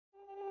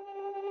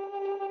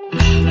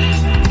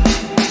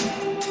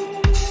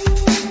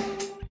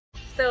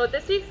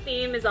this week's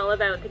theme is all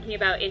about thinking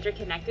about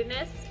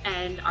interconnectedness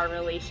and our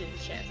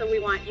relationship. So we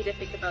want you to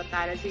think about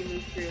that as we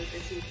move through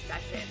this week's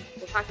session.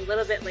 We'll talk a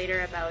little bit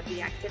later about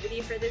the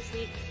activity for this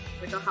week,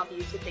 which will help you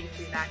to think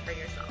through that for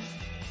yourself.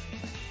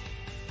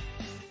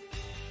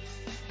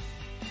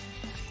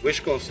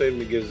 Wish kon say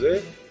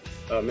Miigizi,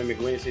 me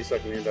conheci sa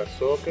communidade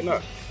só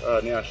kana,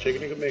 ne achei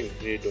que ninguém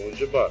me donde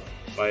jaba.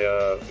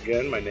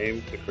 My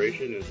name, the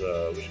creation is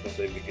Wish kon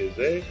say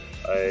Miigizi.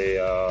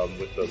 I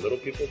with the Little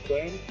People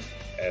clan,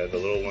 and the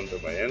little ones are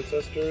my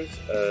ancestors,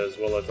 as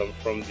well as I'm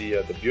from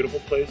the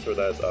beautiful place, or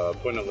that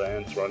point of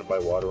land surrounded by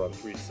water on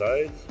three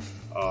sides,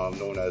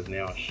 known as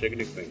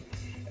Ineese-Nash.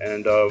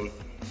 And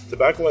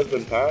tobacco has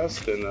been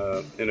passed in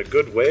a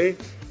good way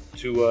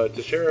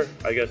to share,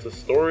 I guess, a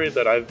story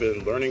that I've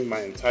been learning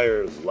my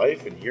entire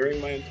life and hearing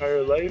my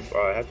entire life.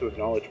 I have to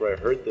acknowledge where I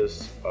heard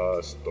this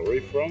story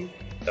from.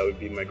 That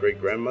would be my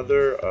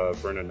great-grandmother,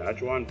 Verna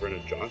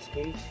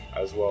Johnston,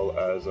 as well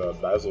as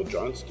Basil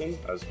Johnston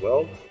as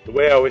well. The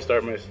way I always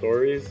start my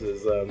stories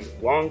is a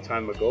long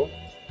time ago,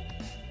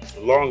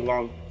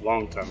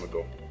 long time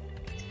ago,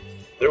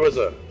 there was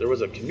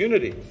a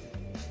community,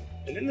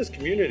 and in this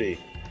community,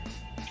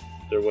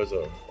 there was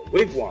a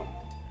wigwam,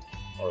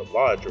 or a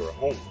lodge, or a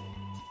home.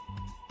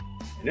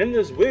 And in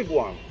this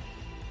wigwam,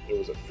 there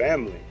was a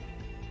family.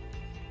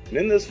 And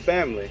in this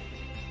family,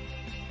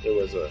 there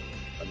was a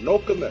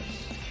Nokomis,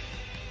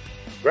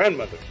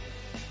 grandmother.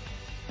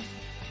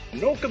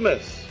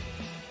 Nokomis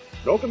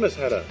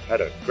had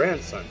a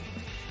grandson.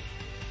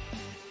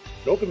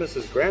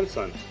 Nokomis's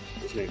grandson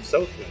was named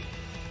Southwind.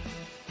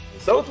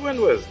 And Southwind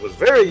was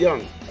very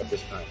young at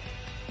this time.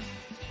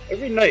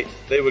 Every night,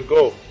 they would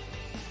go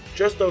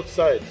just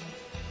outside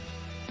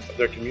of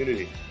their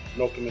community,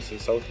 Nokomis and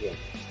Southwind,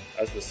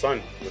 as the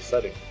sun was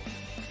setting.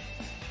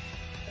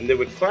 And they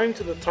would climb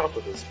to the top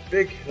of this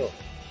big hill.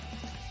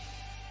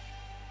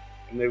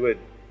 And they would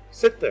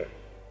sit there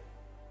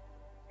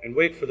and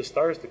wait for the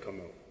stars to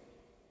come out.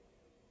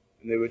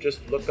 And they would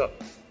just look up.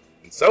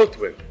 And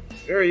Southwind,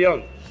 very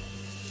young,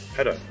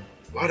 had a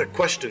lot of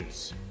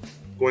questions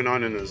going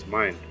on in his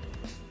mind.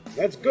 And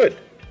that's good.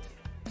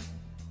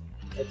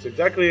 That's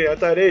exactly at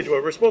that age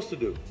what we're supposed to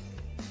do.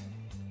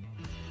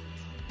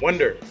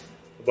 Wonder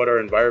about our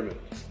environment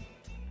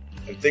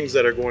and things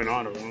that are going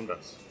on around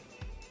us.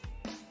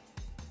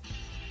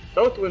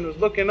 Southwind was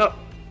looking up,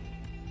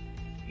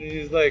 and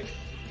he's like,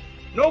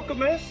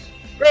 Nokomis,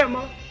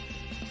 Grandma,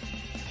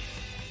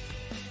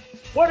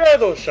 what are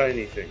those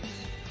shiny things?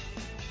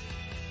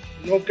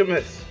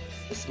 Nokomis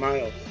just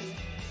smiles.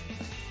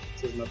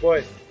 Says, my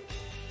boy,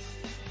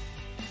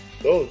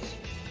 those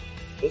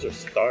are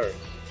stars.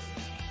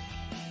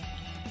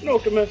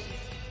 Nokomis,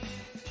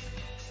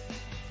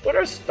 what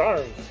are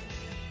stars?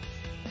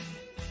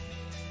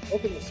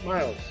 Nokomis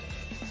smiles.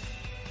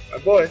 My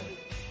boy,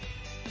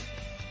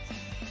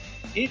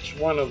 each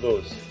one of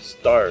those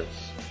stars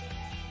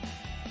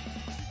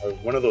are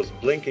one of those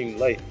blinking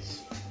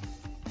lights.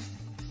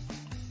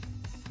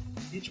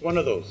 Each one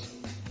of those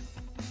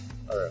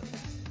are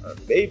a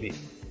baby.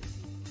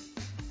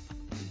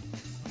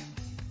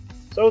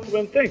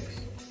 Southwind thinks,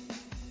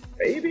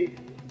 baby?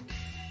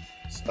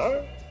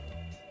 Star?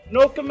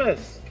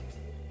 Nokomis,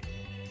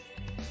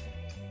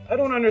 I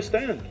don't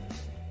understand.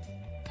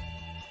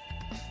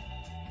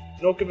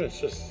 Nokomis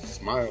just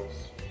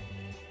smiles.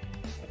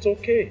 It's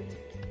okay.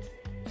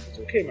 It's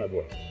okay, my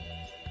boy.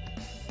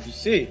 You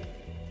see,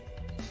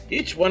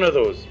 each one of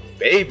those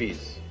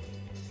babies,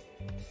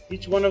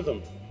 each one of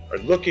them are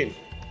looking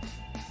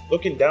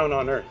down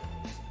on Earth.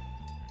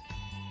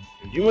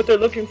 And you know what they're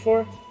looking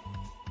for?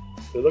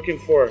 They're looking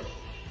for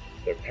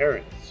their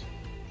parents.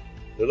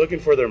 They're looking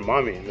for their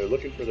mommy, and they're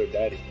looking for their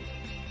daddy.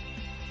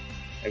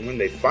 And when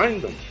they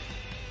find them,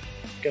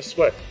 guess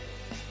what?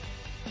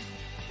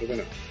 They're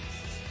gonna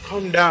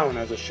come down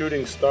as a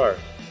shooting star.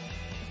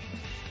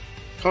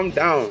 Come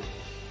down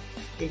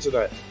into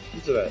that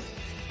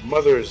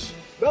mother's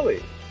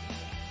belly.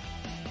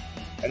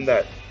 And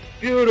that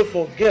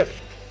beautiful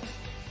gift,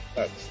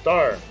 that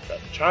star,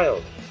 that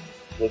child,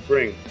 will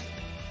bring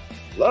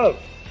love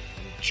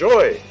and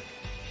joy,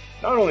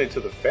 not only to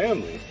the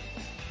family,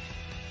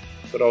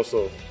 but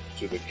also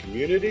to the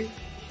community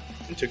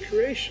and to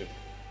creation.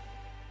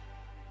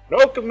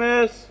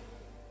 Nokomis,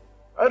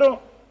 I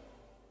don't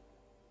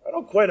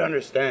quite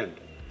understand.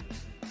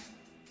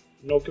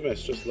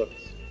 Nokomis just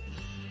looks.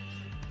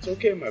 It's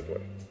okay, my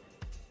boy.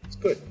 It's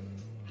good.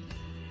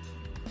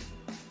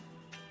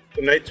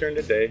 The night turned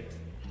to day.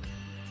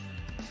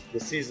 The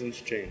seasons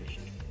changed.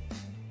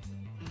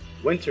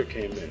 Winter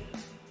came in.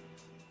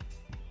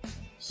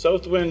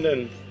 Southwind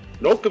and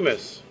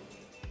Nokomis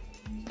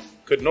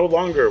could no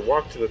longer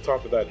walk to the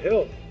top of that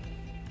hill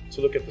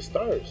to look at the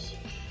stars.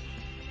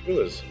 It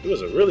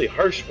was a really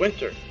harsh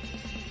winter.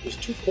 It was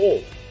too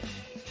cold.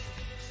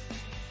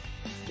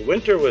 The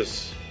winter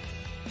was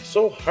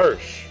so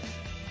harsh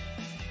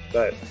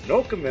that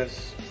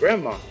Nokomis'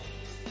 grandma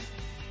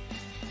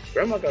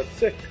got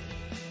sick.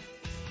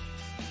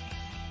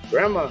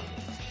 Grandma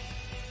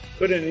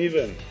couldn't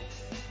even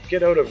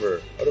get out of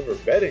her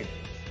bedding.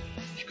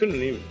 She couldn't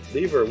even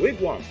leave her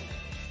wigwam.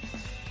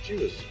 She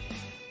was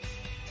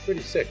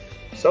pretty sick.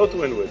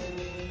 Southwind would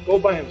go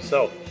by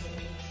himself,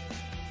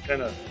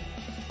 kind of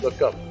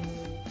look up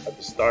at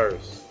the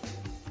stars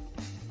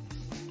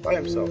by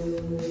himself.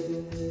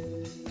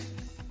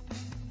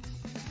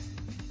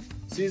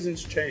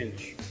 Seasons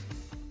change.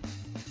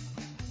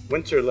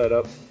 Winter let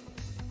up.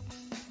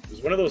 It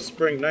was one of those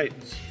spring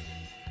nights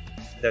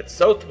that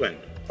Southwind,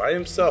 by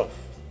himself,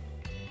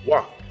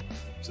 walked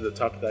to the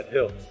top of that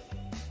hill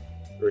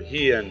where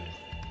he and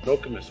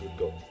Nokomis would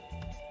go.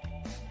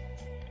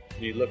 And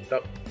he looked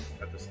up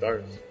at the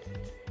stars.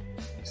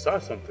 He saw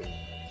something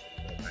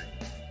that night.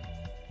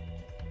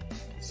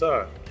 He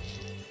saw a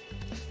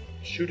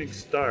shooting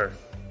star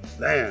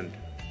land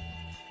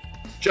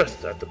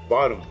just at the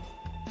bottom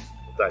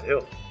of that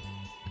hill.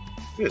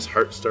 And his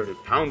heart started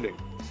pounding.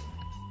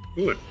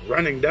 He went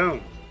running down.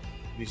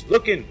 And he's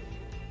looking.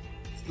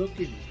 He's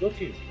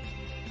looking.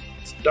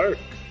 It's dark.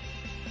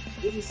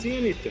 He doesn't see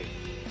anything.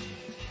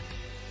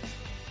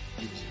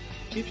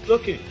 He keeps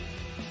looking.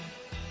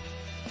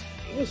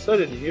 All of a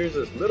sudden, he hears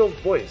this little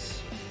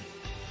voice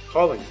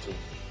calling to him.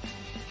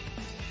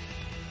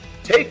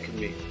 Take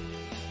me.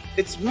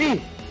 It's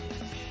me.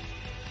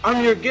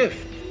 I'm your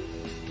gift.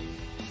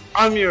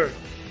 I'm your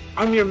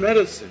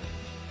medicine.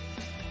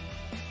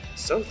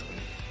 Southwind.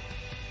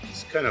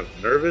 He's kind of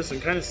nervous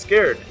and kind of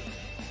scared.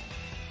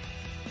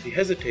 He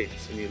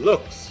hesitates and he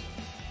looks.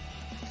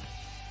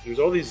 There's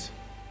all these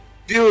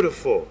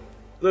beautiful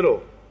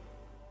little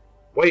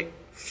white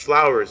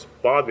flowers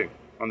bobbing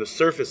on the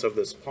surface of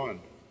this pond.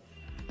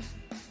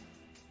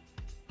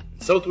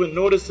 Southwind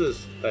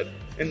notices that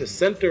in the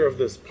center of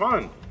this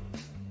pond,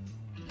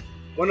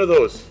 one of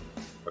those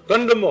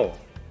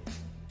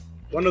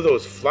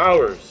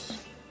flowers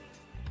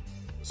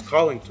was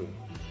calling to him.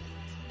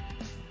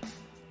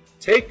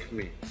 Take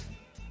me.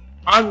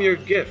 I'm your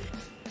gift.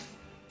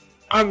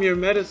 I'm your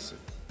medicine.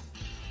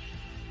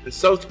 And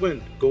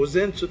Southwind goes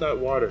into that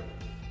water.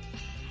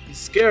 He's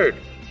scared.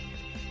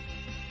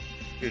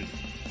 And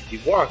he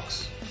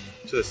walks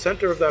to the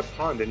center of that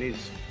pond and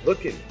he's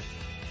looking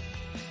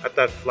at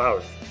that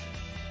flower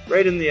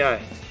right in the eye.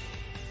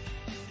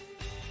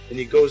 And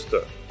he goes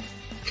to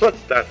pluck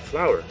that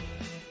flower.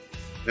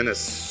 And as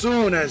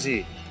soon as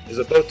he is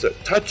about to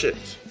touch it,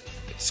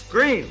 it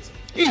screams,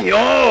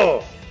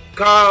 "Iyo!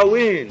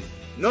 Kawin!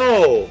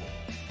 No!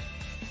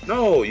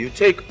 No, you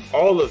take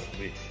all of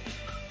me.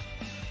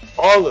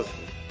 All of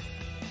me."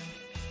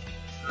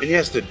 And he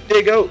has to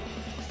dig out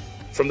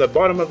from the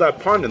bottom of that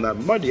pond in that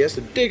mud. He has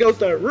to dig out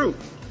that root.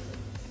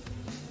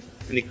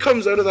 And he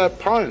comes out of that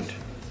pond.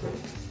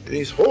 And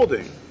he's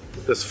holding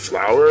this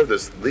flower,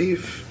 this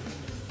leaf,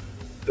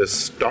 this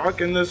stalk,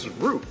 and this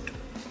root.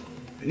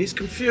 And he's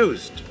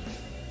confused.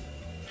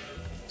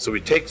 So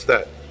he takes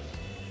that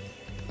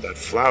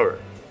flower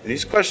and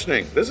he's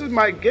questioning, this is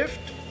my gift?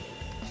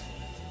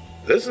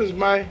 This is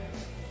my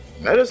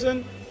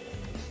medicine?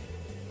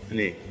 And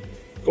he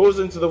goes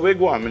into the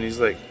wigwam and he's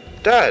like,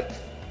 Dad,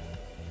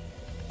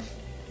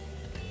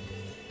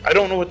 I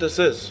don't know what this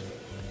is.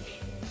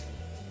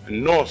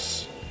 And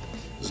Nos,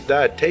 his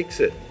dad, takes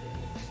it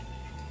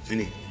and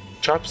he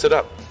chops it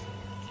up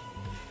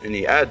and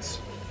he adds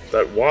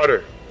that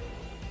water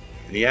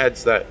and he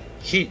adds that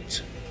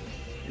heat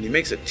and he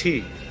makes a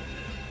tea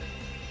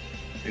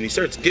and he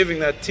starts giving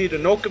that tea to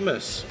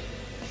Nokomis.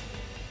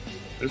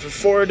 And for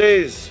 4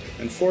 days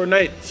and 4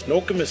 nights,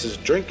 Nokomis is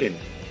drinking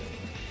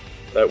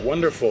that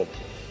wonderful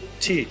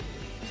tea.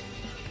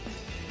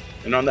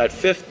 And on that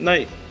 5th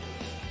night,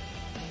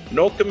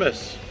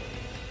 Nokomis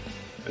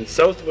and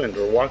Southwind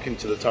were walking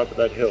to the top of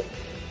that hill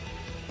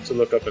to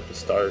look up at the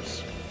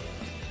stars.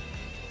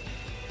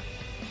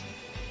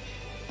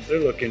 They're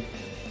looking.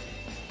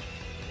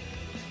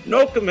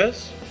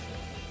 Nokomis,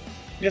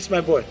 yes,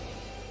 my boy.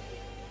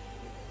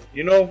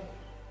 You know,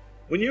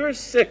 when you were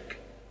sick,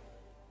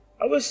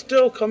 I was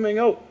still coming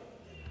out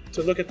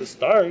to look at the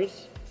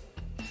stars.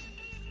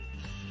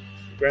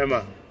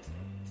 Grandma,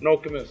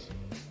 Nokomis,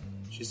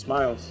 she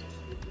smiles.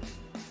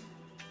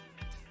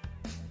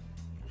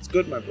 It's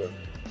good, my boy.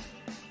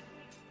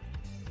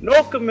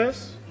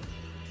 Nokomis,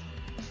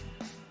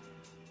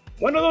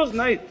 one of those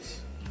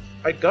nights,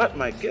 I got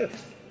my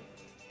gift.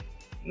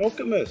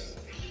 Nokomis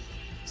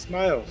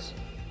smiles.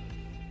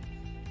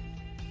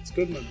 It's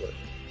good, my boy.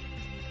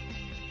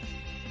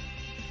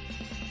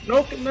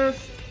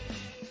 Nokomis,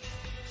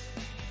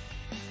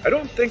 I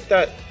don't think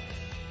that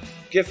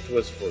gift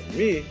was for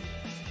me.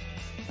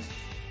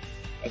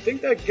 I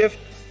think that gift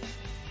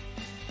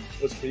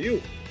was for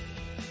you.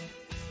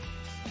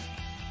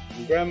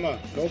 And Grandma,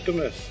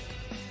 Nokomis,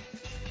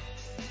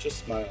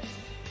 just smile.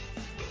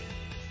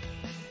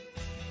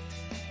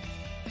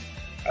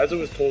 As it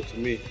was told to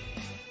me,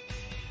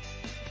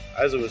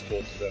 as it was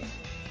told to them.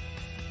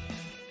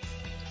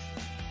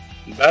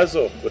 And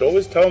Basil would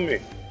always tell me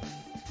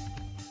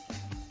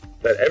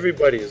that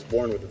everybody is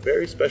born with a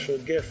very special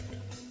gift,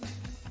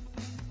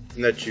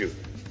 and that you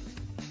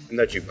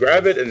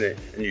grab it and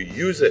you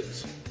use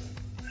it,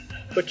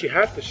 but you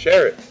have to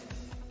share it,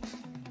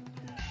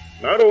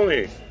 not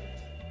only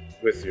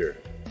with your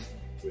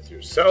with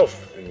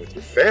yourself and with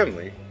your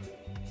family,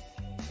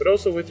 but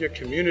also with your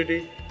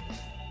community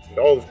and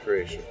all of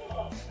creation.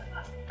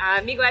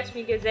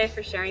 Miigizi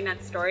for sharing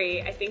that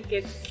story. I think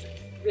it's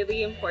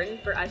really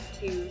important for us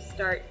to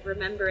start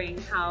remembering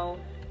how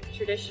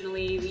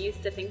traditionally we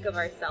used to think of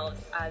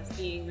ourselves as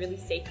being really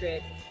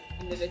sacred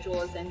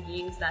individuals and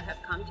beings that have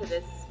come to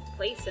this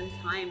place and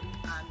time.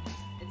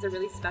 It's a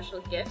really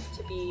special gift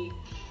to be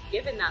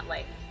given that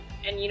life.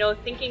 And you know,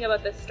 thinking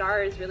about the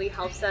stars really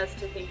helps us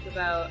to think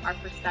about our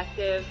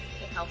perspective.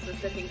 It helps us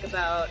to think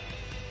about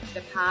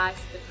the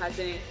past, the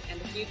present, and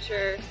the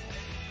future.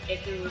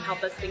 It can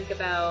help us think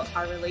about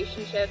our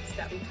relationships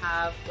that we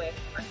have with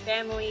our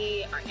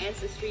family, our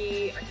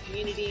ancestry, our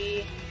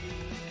community,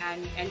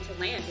 and to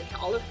land and to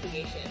all of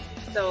creation.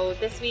 So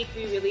this week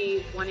we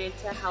really wanted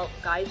to help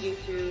guide you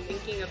through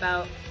thinking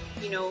about,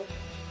 you know,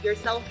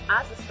 yourself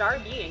as a star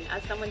being,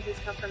 as someone who's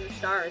come from the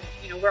stars.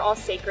 You know, we're all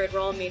sacred, we're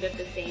all made of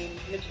the same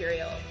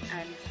material,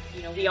 and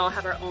you know, we all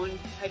have our own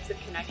types of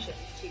connections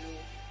to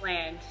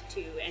land,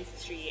 to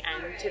ancestry,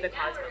 and to the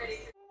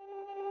cosmos.